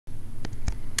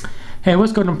Hey,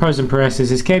 what's going on, pros and PROesse?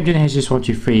 It's Camden here, just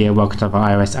 123 here. Welcome to our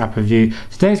iOS app review.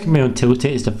 Today's going to be on Tilt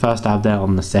It. It's the first app there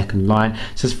on the second line.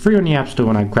 So it's free on the App Store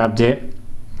when I grabbed it.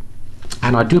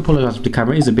 And I do apologise if the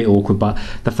camera is a bit awkward, but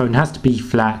the phone has to be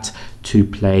flat to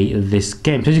play this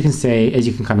game. So as you can say, as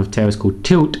you can kind of tell, it's called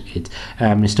Tilt It.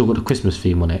 It's still got a Christmas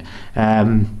theme on it.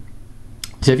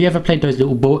 So have you ever played those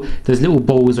little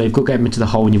balls where you've got to get them into the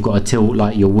hole and you've got to tilt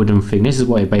like your wooden thing? This is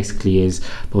what it basically is,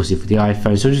 obviously for the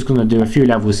iPhone. So I'm just going to do a few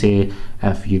levels here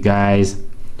for you guys.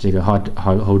 So you go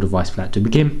hold device flat to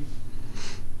begin.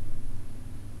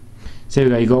 So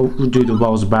there we go, you've got to do the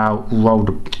rolls about, roll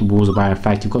the balls about. In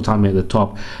fact, you've got time at the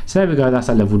top. So there we go, that's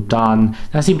that level done.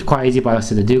 That seemed quite easy, but like I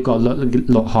said, they do got a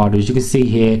lot harder. As you can see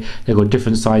here, they've got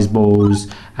different size balls,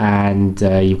 and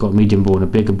you've got a medium ball and a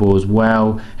bigger ball as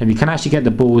well. And you can actually get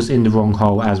the balls in the wrong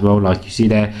hole as well, like you see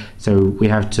there. So we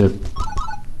have to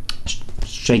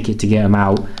shake it to get them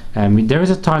out. There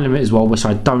is a time limit as well, which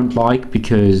I don't like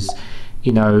because,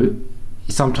 you know,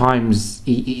 sometimes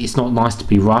it's not nice to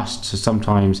be rushed. So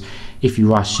sometimes if you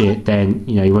rush it, then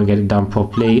you know you won't get it done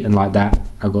properly, and like that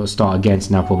I've got to start again,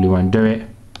 so now I probably won't do it.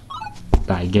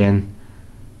 That again.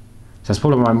 So that's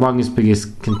probably my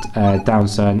biggest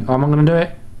downside. Oh, am I going to do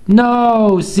it?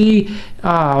 No! See?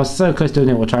 I was so close to doing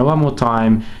it. We'll try one more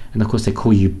time, and of course they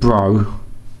call you bro.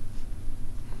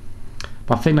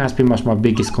 But I think that's pretty much my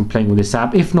biggest complaint with this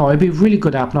app. If not, it'd be a really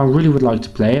good app and I really would like to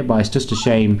play it, but it's just a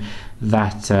shame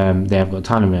that they have got a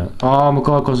time limit. Oh my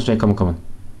god, concentrate, come on.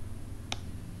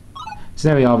 So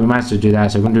there we are, we managed to do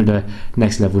that. So we're going to do the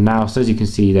next level now. So as you can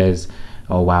see, there's,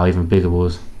 oh wow, even bigger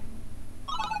balls.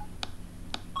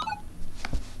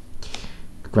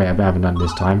 Great, I haven't done it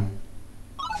this time.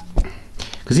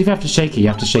 Because if you have to shake it, you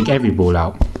have to shake every ball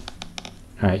out.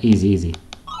 Alright, easy.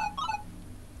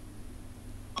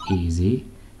 Easy.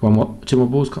 One more, two more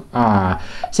balls. So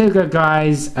there we go,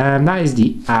 guys. That is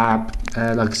the app.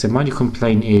 Like I said, my only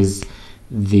complaint is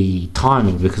the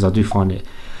timing, because I do find it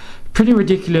pretty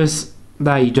ridiculous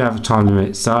that you do have a time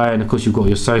limit. So, and of course you've got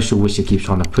your social, which you keep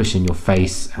trying to push in your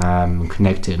face, and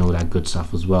connect it and all that good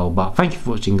stuff as well. But thank you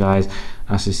for watching, guys.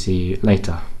 I'll see you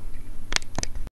later.